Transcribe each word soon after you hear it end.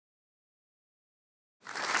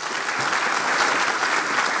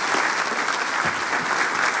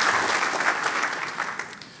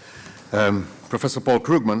Professor Paul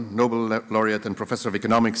Krugman, Nobel Laureate and Professor of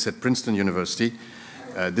Economics at Princeton University,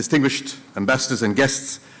 distinguished ambassadors and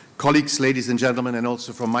guests, colleagues, ladies and gentlemen, and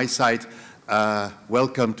also from my side,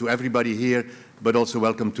 welcome to everybody here, but also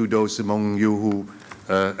welcome to those among you who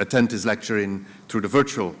attend this lecture through the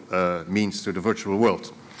virtual means, through the virtual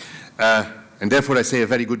world. And therefore I say a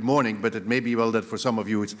very good morning, but it may be well that for some of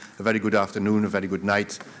you it's a very good afternoon, a very good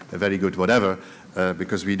night, a very good whatever,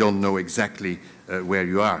 because we don't know exactly where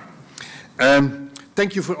you are.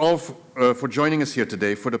 Thank you for joining us here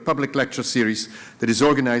today for the public lecture series that is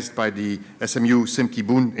organized by the SMU Simki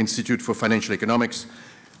Boon Institute for Financial Economics,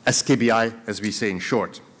 SKBI as we say in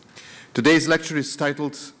short. Today's lecture is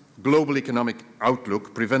titled Global Economic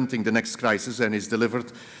Outlook, Preventing the Next Crisis, and is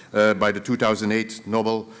delivered by the 2008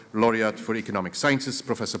 Nobel Laureate for Economic Sciences,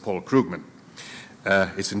 Professor Paul Krugman.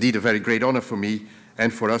 It's indeed a very great honor for me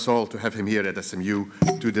and for us all to have him here at SMU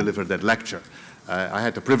to deliver that lecture. I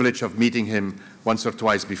had the privilege of meeting him once or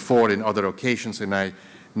twice before in other occasions, and I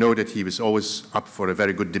know that he was always up for a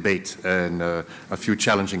very good debate and a few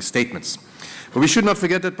challenging statements. But we should not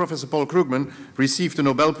forget that Professor Paul Krugman received the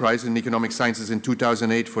Nobel Prize in Economic Sciences in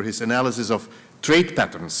 2008 for his analysis of trade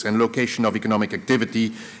patterns and location of economic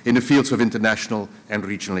activity in the fields of international and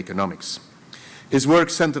regional economics. His work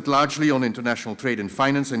centered largely on international trade and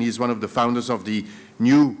finance, and he is one of the founders of the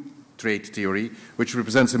new trade theory, which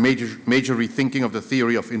represents a major rethinking of the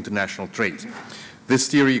theory of international trade. This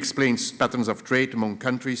theory explains patterns of trade among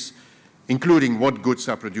countries, including what goods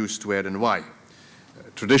are produced where and why.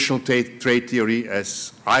 Traditional trade theory,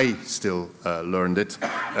 as I still learned it,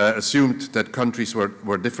 assumed that countries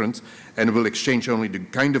were different and will exchange only the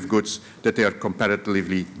kind of goods that they are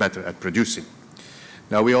comparatively better at producing.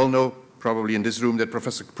 Now, we all know, probably in this room, that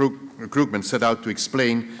Professor Krugman set out to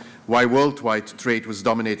explain why worldwide trade was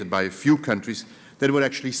dominated by a few countries that were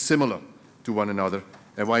actually similar to one another,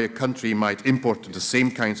 and why a country might import the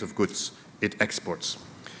same kinds of goods it exports.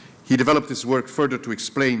 He developed his work further to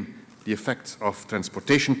explain the effect of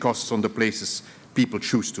transportation costs on the places people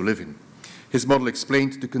choose to live in. His model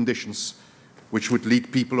explained the conditions which would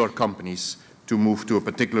lead people or companies to move to a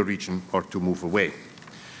particular region or to move away.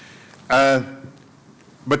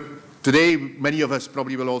 But today, many of us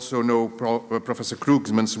probably will also know Professor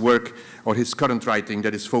Krugman's work or his current writing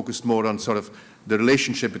that is focused more on sort of the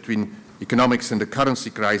relationship between economics and the currency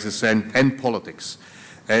crisis and politics.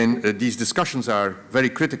 And these discussions are very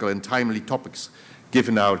critical and timely topics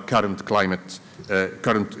given our current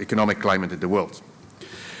economic climate in the world.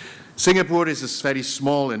 Singapore is a very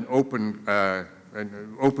small and open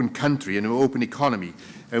country and an open economy,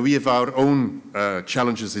 and we have our own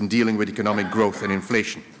challenges in dealing with economic growth and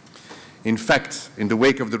inflation. In fact, in the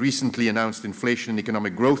wake of the recently announced inflation and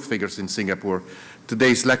economic growth figures in Singapore,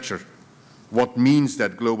 today's lecture, What Means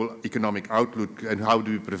That Global Economic Outlook and How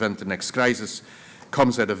Do We Prevent the Next Crisis,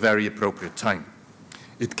 comes at a very appropriate time.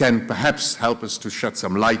 It can perhaps help us to shed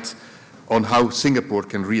some light on how Singapore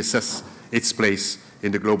can reassess its place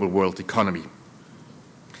in the global world economy.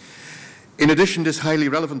 In addition, this highly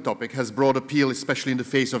relevant topic has broad appeal, especially in the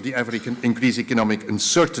face of the ever-increased economic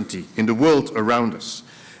uncertainty in the world around us.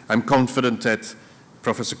 I'm confident that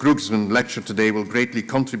Professor Krugman's lecture today will greatly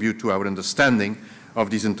contribute to our understanding of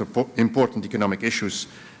these important economic issues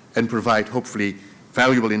and provide, hopefully,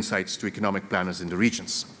 valuable insights to economic planners in the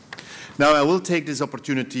regions. Now, I will take this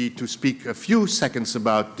opportunity to speak a few seconds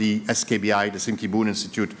about the SKBI, the Simki Boon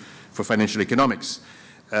Institute for Financial Economics.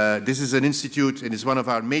 This is an institute, it is one of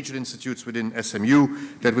our major institutes within SMU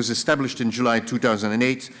that was established in July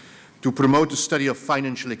 2008 to promote the study of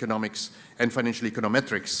financial economics and financial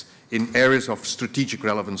econometrics in areas of strategic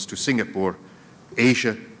relevance to Singapore,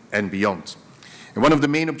 Asia, and beyond. And one of the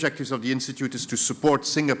main objectives of the institute is to support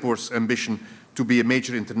Singapore's ambition to be a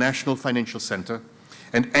major international financial center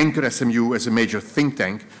and anchor SMU as a major think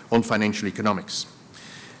tank on financial economics.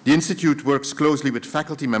 The Institute works closely with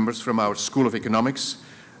faculty members from our School of Economics,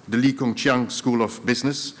 the Lee Kong Chiang School of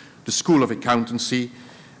Business, the School of Accountancy,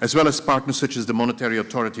 as well as partners such as the Monetary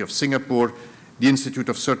Authority of Singapore, the Institute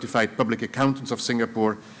of Certified Public Accountants of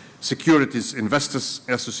Singapore, Securities Investors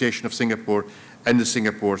Association of Singapore, and the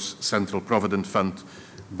Singapore's Central Provident Fund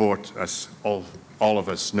Board, as all of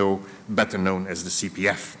us know, better known as the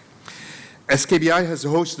CPF. SKBI has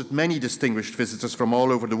hosted many distinguished visitors from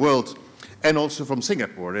all over the world and also from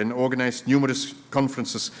Singapore, and organized numerous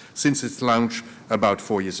conferences since its launch about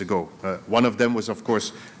 4 years ago. One of them was, of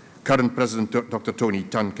course, current President Dr. Tony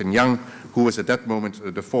Tan Ken Yang, who was at that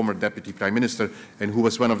moment the former Deputy Prime Minister, and who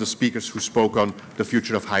was one of the speakers who spoke on the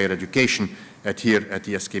future of higher education here at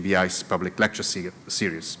the SKBI's public lecture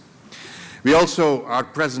series. We also are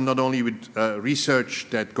present not only with research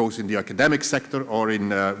that goes in the academic sector or in,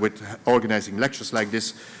 with organizing lectures like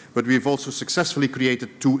this, but we've also successfully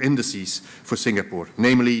created 2 indices for Singapore,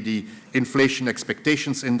 namely the Inflation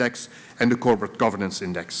Expectations Index and the Corporate Governance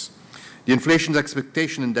Index. The Inflation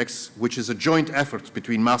Expectation Index, which is a joint effort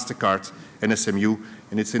between MasterCard and SMU,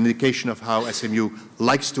 and it's an indication of how SMU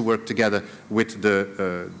likes to work together with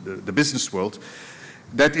the business world.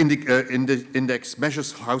 That index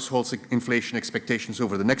measures households' inflation expectations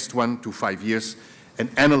over the next 1 to 5 years and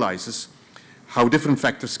analyzes how different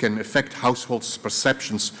factors can affect households'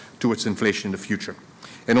 perceptions towards inflation in the future.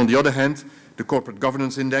 And on the other hand, the Corporate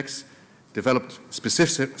Governance Index, developed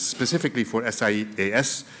specifically for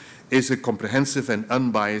SIAS, is a comprehensive and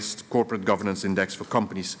unbiased corporate governance index for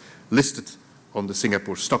companies listed on the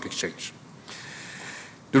Singapore Stock Exchange.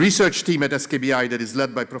 The research team at SKBI that is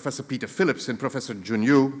led by Professor Peter Phillips and Professor Jun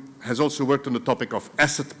Yu has also worked on the topic of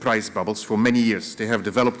asset price bubbles for many years. They have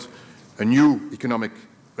developed a new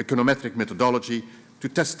econometric methodology to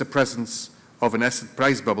test the presence of an asset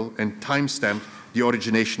price bubble and timestamp the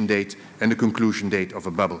origination date and the conclusion date of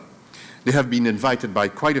a bubble. They have been invited by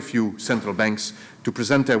quite a few central banks to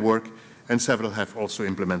present their work, and several have also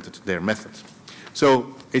implemented their method.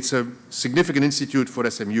 So it's a significant institute for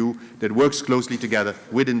SMU that works closely together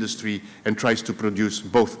with industry and tries to produce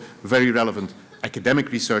both very relevant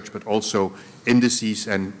academic research, but also indices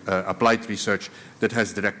and applied research that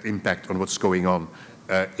has direct impact on what's going on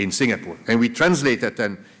in Singapore. And we translate that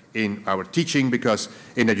then in our teaching, because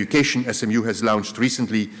in education, SMU has launched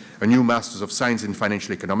recently a new Masters of Science in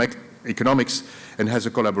Financial Economics and has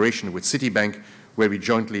a collaboration with Citibank, where we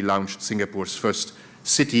jointly launched Singapore's first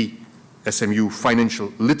Citi SMU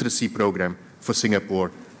Financial Literacy Program for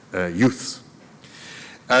Singapore youth.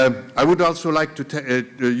 I would also like to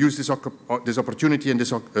use this opportunity and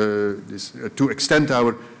to extend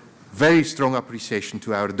our very strong appreciation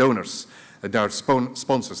to our donors, our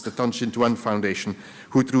sponsors, the Tuan Foundation,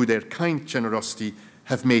 who through their kind generosity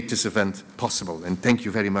have made this event possible. And thank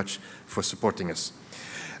you very much for supporting us.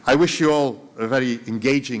 I wish you all a very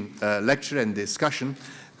engaging lecture and discussion.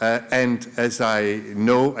 And as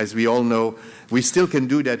we all know, we still can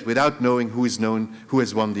do that without knowing who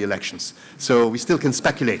has won the elections. So we still can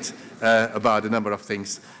speculate about a number of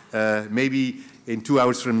things. Maybe in 2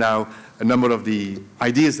 hours from now, a number of the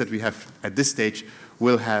ideas that we have at this stage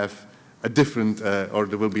will have a different, or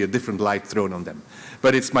there will be a different light thrown on them.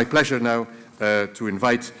 But it's my pleasure now to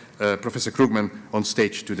invite Professor Krugman on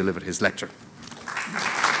stage to deliver his lecture.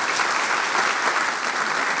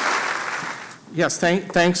 Yes,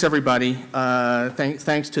 thanks everybody.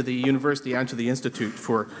 Thanks to the university and to the institute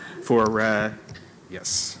for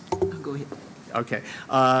yes. Go ahead. Okay.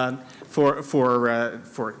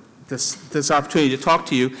 For this opportunity to talk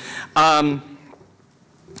to you.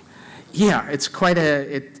 Yeah, it's quite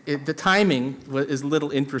the timing is a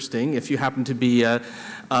little interesting if you happen to be an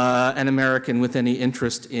American with any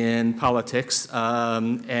interest in politics,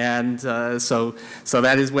 and so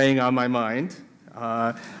that is weighing on my mind.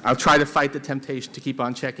 I'll try to fight the temptation to keep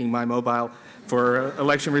on checking my mobile for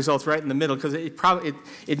election results right in the middle, because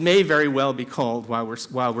it may very well be called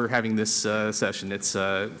while we're having this session.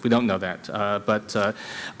 We don't know that, but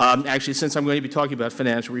actually, since I'm going to be talking about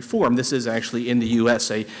financial reform, this is actually in the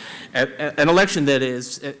U.S. an election that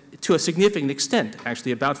is to a significant extent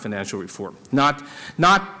actually about financial reform. Not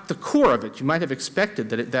the core of it. You might have expected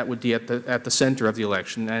that that would be at the center of the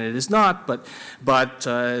election, and it is not. But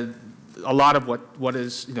a lot of what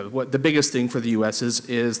is, the biggest thing for the U.S.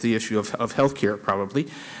 is the issue of health care, probably.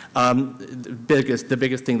 The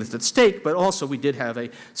biggest thing that's at stake, but also we did have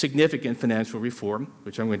a significant financial reform,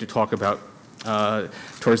 which I'm going to talk about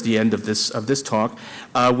towards the end of this talk,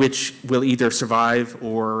 which will either survive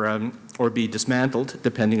or be dismantled,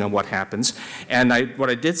 depending on what happens. And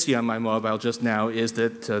what I did see on my mobile just now is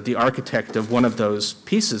that the architect of one of those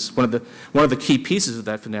pieces, one of the key pieces of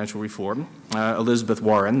that financial reform, Elizabeth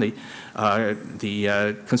Warren, the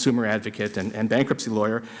consumer advocate and bankruptcy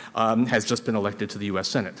lawyer, has just been elected to the U.S.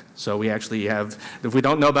 Senate. So we actually have, we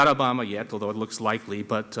don't know about Obama yet, although it looks likely,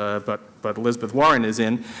 but Elizabeth Warren is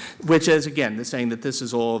in, which is, again, saying that these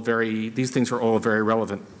things are all very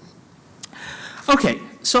relevant. Okay,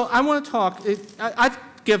 so I want to talk, I've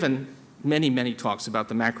given many talks about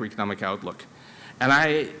the macroeconomic outlook, and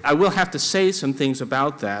I will have to say some things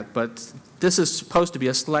about that, but this is supposed to be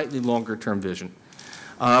a slightly longer term vision.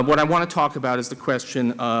 What I want to talk about is the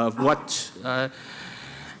question of what,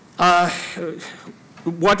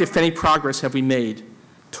 if any, progress have we made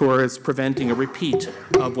towards preventing a repeat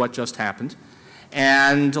of what just happened.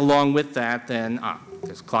 And along with that, then,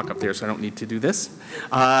 there's a clock up there, so I don't need to do this.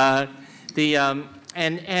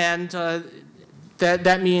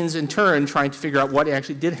 that means, in turn, trying to figure out what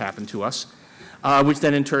actually did happen to us, which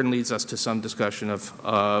then in turn leads us to some discussion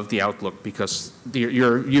of the outlook, because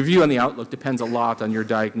your view on the outlook depends a lot on your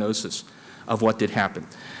diagnosis of what did happen.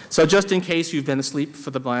 So just in case you've been asleep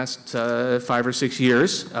for the last 5 or 6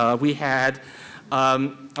 years, we had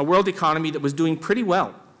a world economy that was doing pretty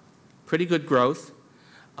well, pretty good growth,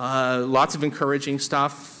 lots of encouraging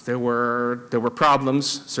stuff. There were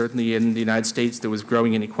problems. Certainly in the United States, there was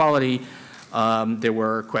growing inequality. There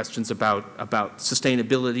were questions about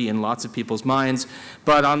sustainability in lots of people's minds.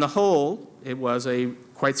 But on the whole, it was a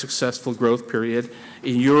quite successful growth period.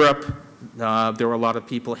 In Europe, there were a lot of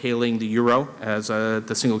people hailing the euro as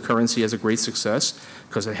the single currency as a great success,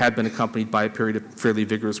 because it had been accompanied by a period of fairly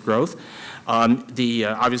vigorous growth.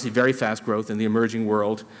 Obviously very fast growth in the emerging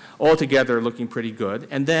world, altogether looking pretty good.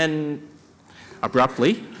 And then,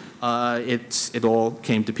 abruptly, it all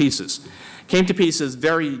came to pieces. Came to pieces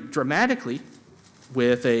very dramatically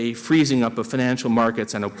with a freezing up of financial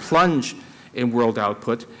markets and a plunge in world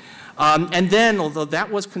output. And then, although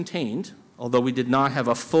that was contained, although we did not have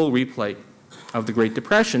a full replay of the Great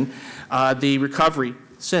Depression, the recovery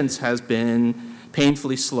since has been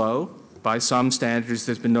painfully slow. By some standards,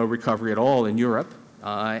 there's been no recovery at all in Europe.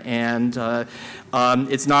 It's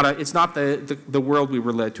not the world we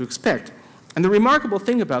were led to expect. And the remarkable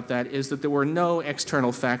thing about that is that there were no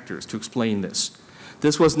external factors to explain this.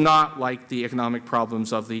 This was not like the economic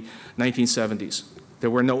problems of the 1970s. There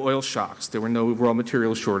were no oil shocks. There were no raw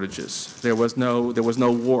material shortages. There was no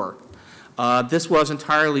war. This was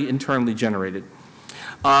entirely internally generated.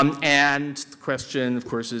 And the question, of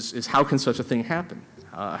course, is how can such a thing happen?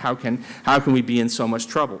 How can we be in so much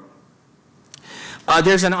trouble?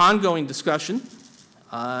 There's an ongoing discussion.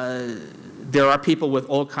 There are people with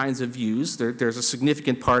all kinds of views. There's a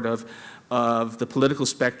significant part of the political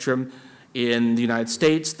spectrum in the United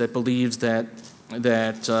States that believes that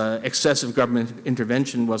excessive government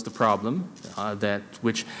intervention was the problem,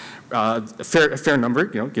 a fair number,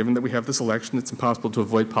 given that we have this election, it's impossible to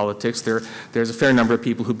avoid politics. There's a fair number of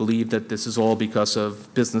people who believe that this is all because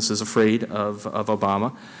of businesses afraid of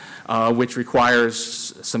Obama, which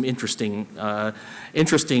requires some interesting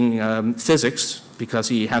physics, because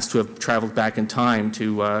he has to have traveled back in time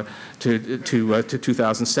to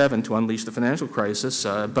 2007 to unleash the financial crisis.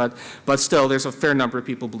 But still, there's a fair number of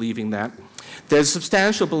people believing that. There's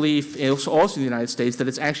substantial belief also in the United States that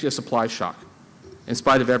it's actually a supply shock, in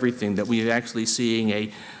spite of everything, that we're actually seeing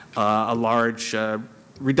a large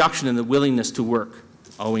reduction in the willingness to work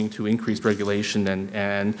owing to increased regulation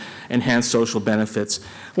and enhanced social benefits.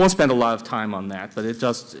 I won't spend a lot of time on that, but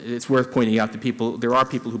it's worth pointing out that there are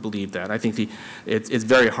people who believe that. I think it's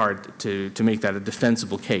very hard to make that a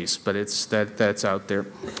defensible case, but that's out there.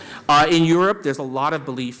 In Europe, there's a lot of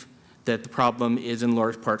belief that the problem is in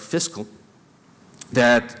large part fiscal,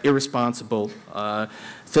 that irresponsible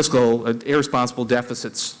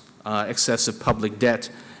deficits, excessive public debt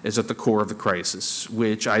is at the core of the crisis,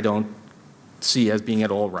 which I don't see as being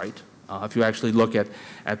at all right. If you actually look at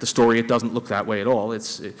the story, it doesn't look that way at all.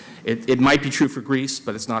 It might be true for Greece,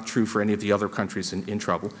 but it's not true for any of the other countries in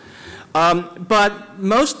trouble. But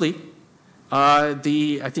mostly, I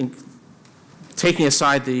think, taking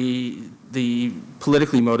aside the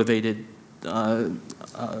politically motivated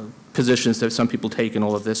positions that some people take in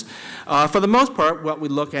all of this, for the most part, what we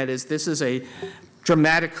look at is this is a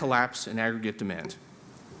dramatic collapse in aggregate demand.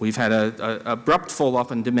 We've had an abrupt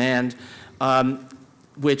fall-off in demand,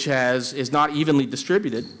 which is not evenly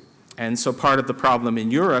distributed. And so part of the problem in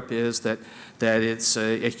Europe is that it's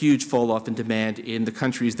a huge fall-off in demand in the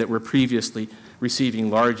countries that were previously receiving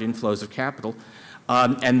large inflows of capital.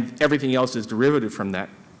 And everything else is derivative from that.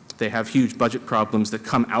 They have huge budget problems that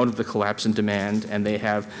come out of the collapse in demand,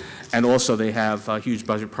 and also they have huge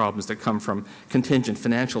budget problems that come from contingent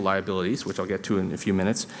financial liabilities, which I'll get to in a few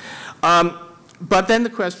minutes. But then the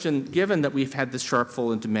question, given that we've had this sharp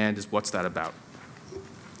fall in demand, is what's that about?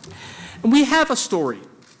 And we have a story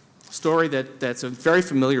that's a very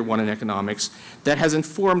familiar one in economics that has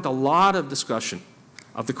informed a lot of discussion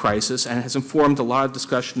of the crisis and has informed a lot of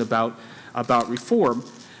discussion about reform,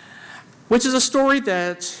 which is a story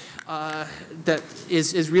that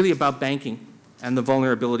is really about banking and the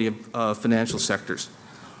vulnerability of financial sectors.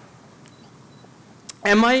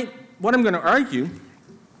 And what I'm going to argue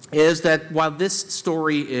is that while this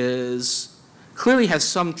story clearly has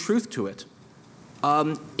some truth to it,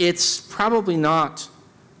 it's probably not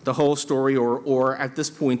the whole story or at this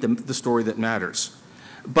point the story that matters.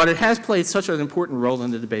 But it has played such an important role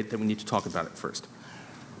in the debate that we need to talk about it first.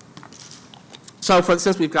 So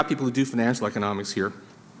since we've got people who do financial economics here,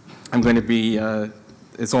 I'm going to be,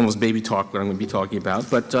 it's almost baby talk what I'm going to be talking about,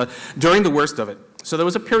 but during the worst of it, So there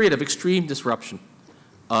was a period of extreme disruption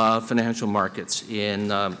of financial markets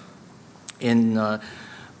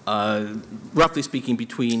roughly speaking,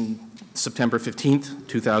 between September 15th,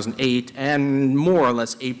 2008, and more or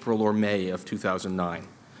less April or May of 2009,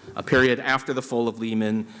 a period after the fall of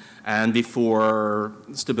Lehman and before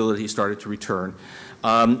stability started to return.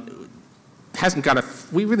 We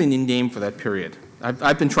really need a name for that period.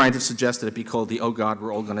 I've been trying to suggest that it be called the "Oh God,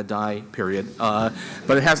 we're all going to die" period, but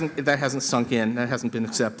that hasn't sunk in. That hasn't been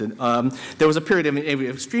accepted. There was a period of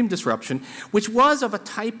extreme disruption, which was of a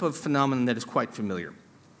type of phenomenon that is quite familiar.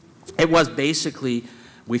 It was basically,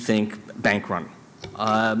 we think, bank run,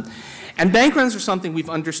 and bank runs are something we've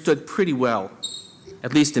understood pretty well,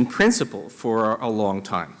 at least in principle, for a long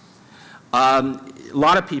time. A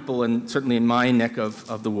lot of people, and certainly in my neck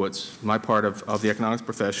of the woods, my part of the economics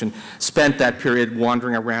profession, spent that period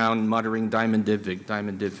wandering around muttering Diamond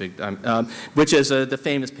Dybvig, which is the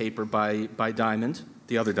famous paper by Diamond,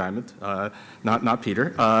 the other Diamond, not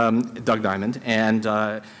Peter, Doug Diamond, and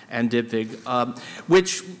Dybvig,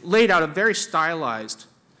 which laid out a very stylized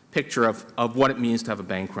picture of what it means to have a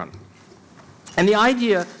bank run. And the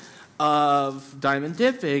idea of Diamond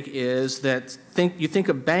Dybvig is that you think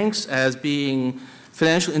of banks as being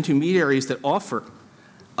financial intermediaries that offer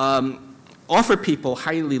people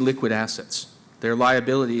highly liquid assets. Their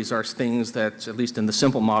liabilities are things that, at least in the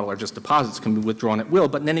simple model, are just deposits, can be withdrawn at will,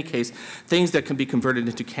 but in any case, things that can be converted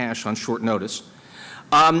into cash on short notice.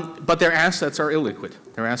 But their assets are illiquid.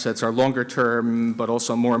 Their assets are longer term, but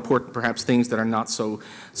also more important, perhaps, things that are not so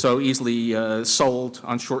easily sold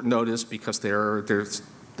on short notice because there's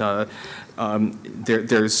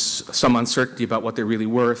some uncertainty about what they're really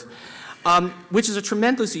worth, which is a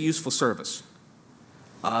tremendously useful service.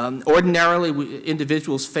 Ordinarily,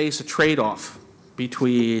 individuals face a trade-off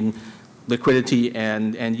between liquidity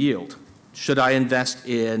and yield. Should I invest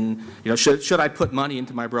in, should I put money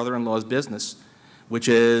into my brother-in-law's business, which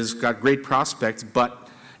has got great prospects, but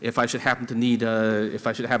if I should happen to need to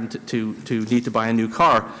buy a new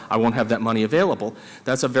car, I won't have that money available.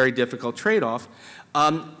 That's a very difficult trade-off.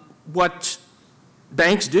 What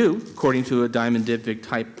banks do, according to a Diamond Dybvig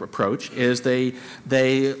type approach, is they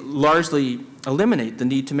largely eliminate the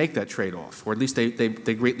need to make that trade-off, or at least they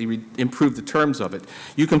greatly improve the terms of it.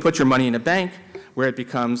 You can put your money in a bank where it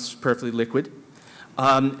becomes perfectly liquid,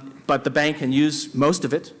 but the bank can use most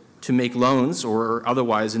of it to make loans or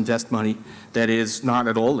otherwise invest money that is not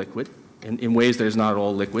at all liquid, in ways that is not at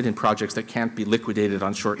all liquid, in projects that can't be liquidated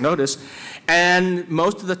on short notice. And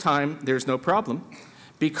most of the time, there's no problem,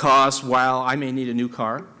 because while I may need a new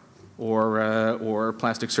car or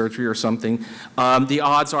plastic surgery or something, the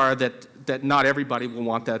odds are that not everybody will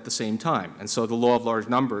want that at the same time. And so the law of large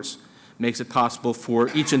numbers makes it possible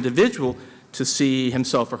for each individual to see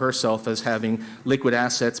himself or herself as having liquid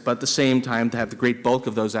assets, but at the same time to have the great bulk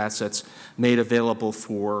of those assets made available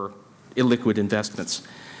for illiquid investments,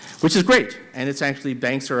 which is great. And it's actually,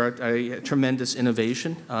 banks are a tremendous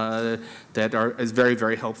innovation that is very,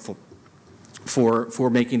 very helpful for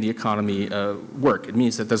making the economy work. It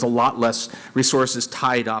means that there's a lot less resources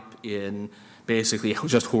tied up in basically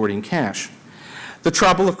just hoarding cash. The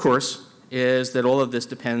trouble, of course, is that all of this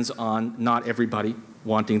depends on not everybody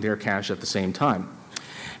wanting their cash at the same time.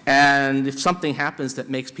 And if something happens that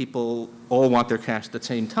makes people all want their cash at the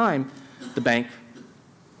same time, the bank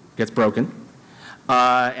gets broken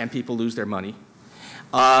and people lose their money.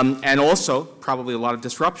 And also probably a lot of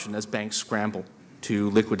disruption as banks scramble to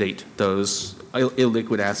liquidate those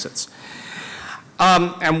illiquid assets.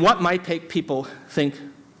 And what might make people think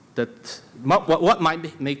that, what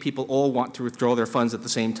might make people all want to withdraw their funds at the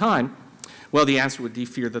same time? Well, the answer would be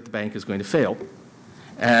fear that the bank is going to fail.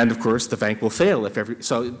 And of course, the bank will fail if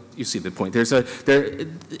so you see the point. They're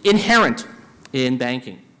inherent in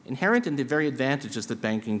banking, inherent in the very advantages that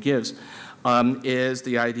banking gives, is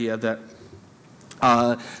the idea that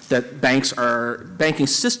banking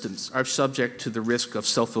systems are subject to the risk of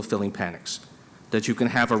self-fulfilling panics. That you can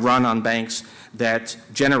have a run on banks that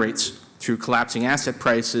generates, through collapsing asset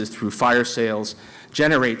prices, through fire sales,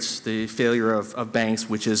 generates the failure of banks,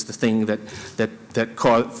 which is the thing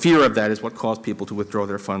fear of that is what caused people to withdraw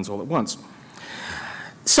their funds all at once.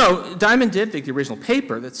 So Diamond Dybvig, the original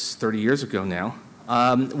paper, that's 30 years ago now,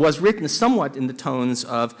 was written somewhat in the tones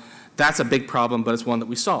of, that's a big problem, but it's one that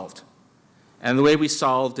we solved. And the way we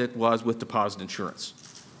solved it was with deposit insurance.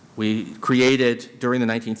 We created, during the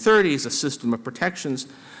 1930s, a system of protections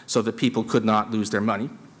so that people could not lose their money,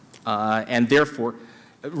 and therefore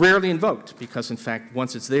rarely invoked, because in fact,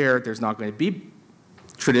 once it's there, there's not going to be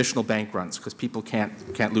traditional bank runs, because people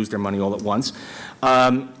can't lose their money all at once.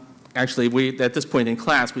 Actually, at this point in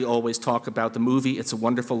class, we always talk about the movie It's a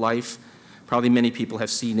Wonderful Life. Probably many people have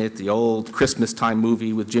seen it, the old Christmas time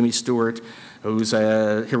movie with Jimmy Stewart, who's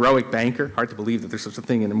a heroic banker. Hard to believe that there's such a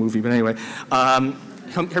thing in a movie, but anyway.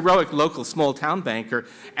 Heroic local small town banker,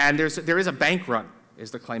 and there is a bank run,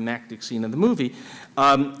 is the climactic scene of the movie,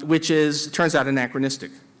 which turns out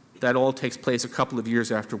anachronistic. That all takes place a couple of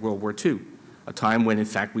years after World War II, a time when, in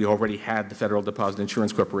fact, we already had the Federal Deposit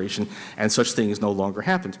Insurance Corporation, and such things no longer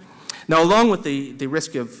happened. Now, along with the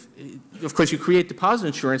risk of course, you create deposit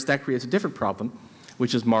insurance, that creates a different problem,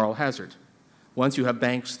 which is moral hazard. Once you have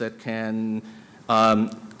banks that can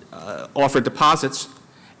offer deposits,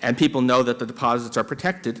 and people know that the deposits are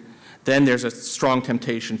protected, then there's a strong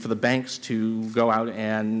temptation for the banks to go out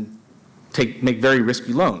and make very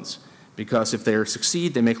risky loans. Because if they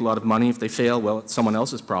succeed, they make a lot of money. If they fail, well, it's someone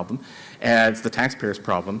else's problem, and it's the taxpayer's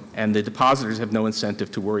problem, and the depositors have no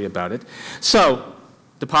incentive to worry about it. So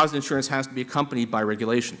deposit insurance has to be accompanied by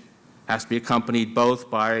regulation. It has to be accompanied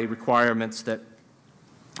both by requirements that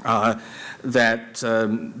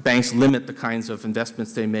banks limit the kinds of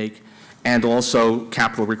investments they make, and also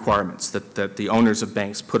capital requirements, that the owners of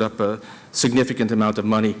banks put up a significant amount of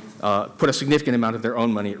money, put a significant amount of their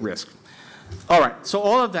own money at risk. All right, so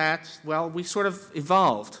all of that, well, we sort of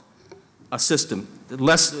evolved a system.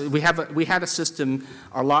 We had a system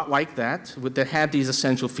a lot like that had these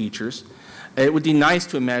essential features. It would be nice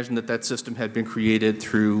to imagine that that system had been created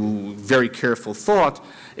through very careful thought.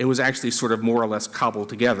 It was actually sort of more or less cobbled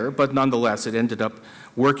together, but nonetheless, it ended up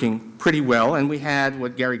working pretty well, and we had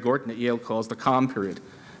what Gary Gorton at Yale calls the calm period,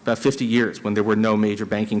 about 50 years when there were no major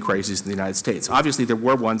banking crises in the United States. Obviously, there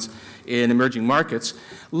were ones in emerging markets,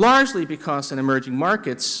 largely because in emerging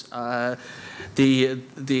markets,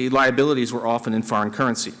 the liabilities were often in foreign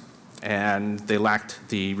currency, and they lacked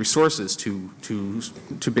the resources to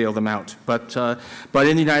bail them out. But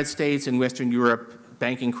in the United States and Western Europe,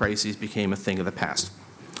 banking crises became a thing of the past.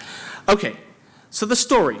 Okay, so the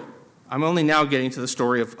story. I'm only now getting to the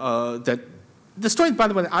story of the story, by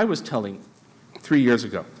the way, that I was telling 3 years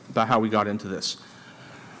ago about how we got into this.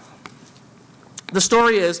 The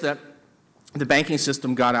story is that the banking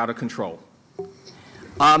system got out of control.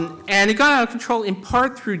 And it got out of control in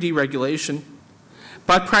part through deregulation,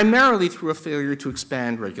 but primarily through a failure to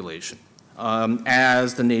expand regulation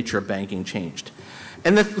as the nature of banking changed.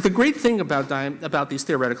 And the great thing about these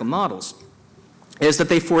theoretical models is that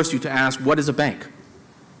they force you to ask, what is a bank?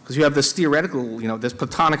 Because you have this theoretical, this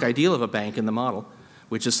platonic ideal of a bank in the model,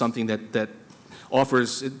 which is something that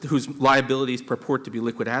offers, whose liabilities purport to be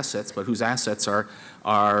liquid assets, but whose assets are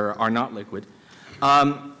not liquid.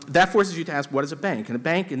 That forces you to ask, what is a bank? And a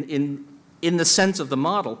bank, in the sense of the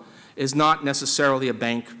model, is not necessarily a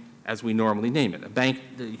bank as we normally name it. A bank,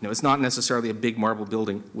 is not necessarily a big marble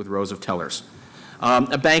building with rows of tellers.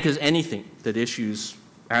 A bank is anything that issues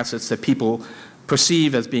assets that people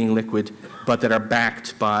perceive as being liquid, but that are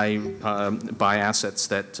backed by assets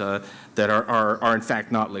that are in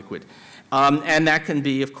fact not liquid. And that can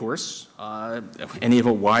be, of course, any of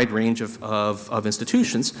a wide range of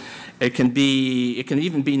institutions. It can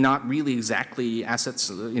even be not really exactly assets.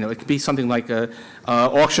 It can be something like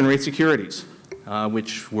auction rate securities,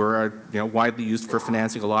 which were widely used for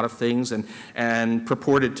financing a lot of things and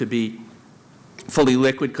purported to be fully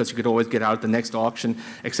liquid because you could always get out at the next auction,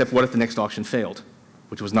 except what if the next auction failed,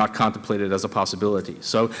 which was not contemplated as a possibility.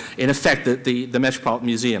 So in effect, the Metropolitan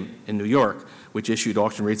Museum in New York, which issued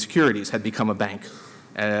auction rate securities, had become a bank,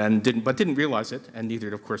 and didn't realize it, and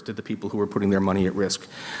neither, of course, did the people who were putting their money at risk.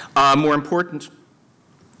 More important,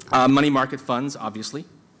 money market funds, obviously,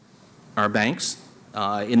 are banks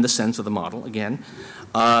in the sense of the model, again.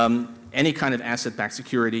 Any kind of asset-backed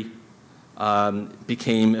security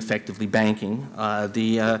became effectively banking.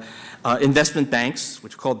 The investment banks,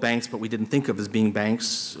 which are called banks but we didn't think of as being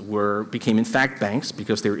banks, became in fact banks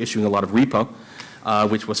because they were issuing a lot of repo,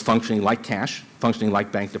 which was functioning like cash, functioning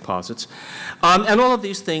like bank deposits. And all of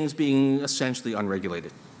these things being essentially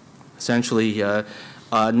unregulated, essentially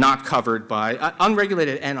not covered by,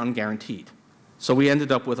 unregulated and unguaranteed. So we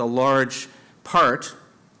ended up with a large part,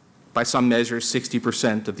 by some measures,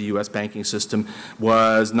 60% of the US banking system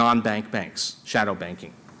was non-bank banks, shadow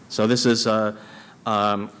banking. So this is the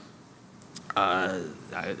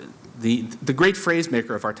great phrase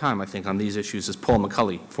maker of our time, I think, on these issues is Paul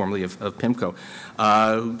McCulley, formerly of PIMCO,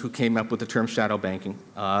 who came up with the term shadow banking,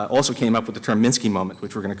 also came up with the term Minsky moment,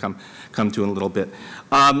 which we're going to come to in a little bit.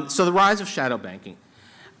 So the rise of shadow banking.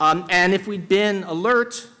 And if we'd been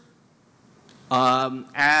alert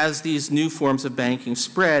as these new forms of banking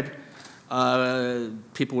spread,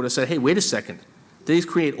 people would have said, hey, wait a second. These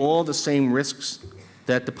create all the same risks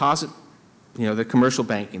that the commercial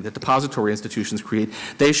banking, that depository institutions create.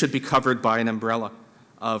 They should be covered by an umbrella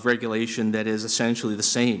of regulation that is essentially the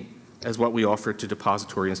same as what we offer to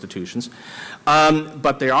depository institutions.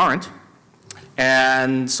 But they aren't.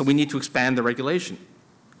 And so we need to expand the regulation.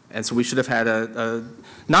 And so we should have had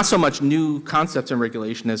not so much new concepts in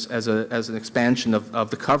regulation as an expansion of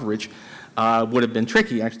the coverage. Would have been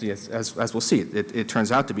tricky, actually, as we'll see. It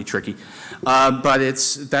turns out to be tricky. But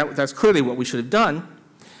that's clearly what we should have done.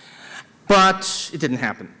 But it didn't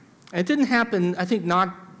happen. And it didn't happen, I think,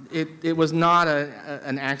 it was not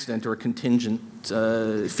an accident or a contingent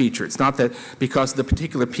feature. It's not that because of the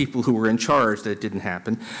particular people who were in charge that it didn't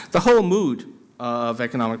happen. The whole mood of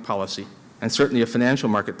economic policy, and certainly of financial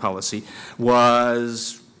market policy,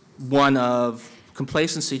 was one of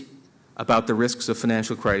complacency about the risks of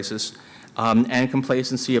financial crisis, and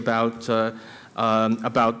complacency about the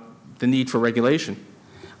need for regulation.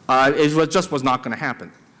 It just was not going to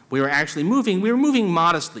happen. We were actually moving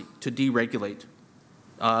modestly to deregulate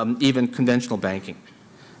even conventional banking.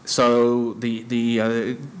 So the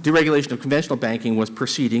deregulation of conventional banking was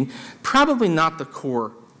proceeding, probably not the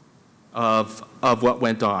core of what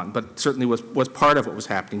went on, but certainly was part of what was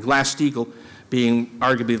happening. Glass-Steagall being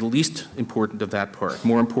arguably the least important of that part.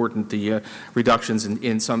 More important, the reductions in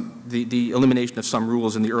the elimination of some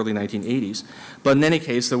rules in the early 1980s. But in any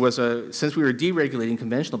case, since we were deregulating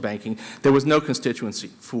conventional banking, there was no constituency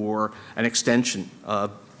for an extension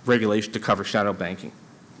of regulation to cover shadow banking.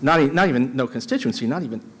 Not even no constituency,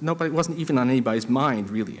 nobody, it wasn't even on anybody's mind,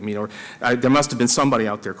 really. I mean, there must have been somebody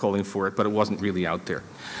out there calling for it, but it wasn't really out there.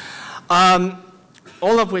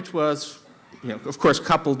 All of which was, of course,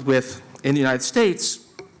 coupled with, in the United States,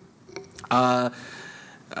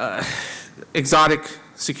 exotic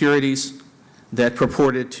securities that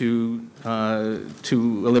purported to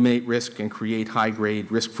eliminate risk and create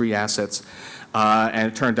high-grade, risk-free assets, and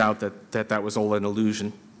it turned out that was all an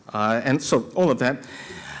illusion. And so all of that.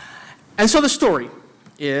 And so the story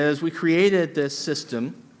is we created this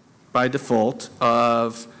system by default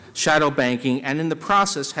of shadow banking, and in the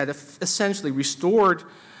process had essentially restored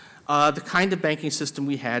the kind of banking system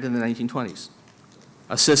we had in the 1920s.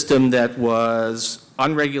 A system that was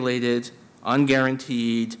unregulated,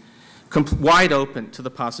 unguaranteed, wide open to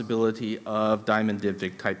the possibility of Diamond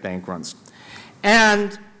Dybvig type bank runs.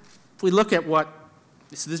 And if we look at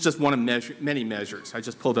this is just one of many measures. I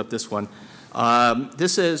just pulled up this one.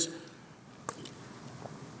 This is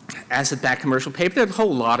asset-backed commercial paper. There's a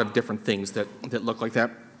whole lot of different things that look like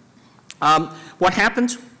that. What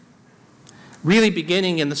happened? Really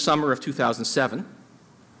beginning in the summer of 2007,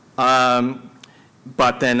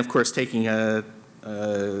 but then, of course, taking a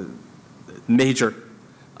major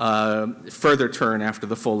further turn after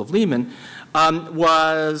the fall of Lehman,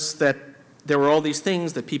 was that there were all these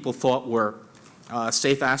things that people thought were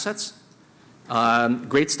safe assets.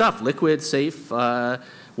 Great stuff, liquid, safe,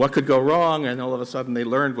 what could go wrong, and all of a sudden they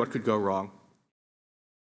learned what could go wrong.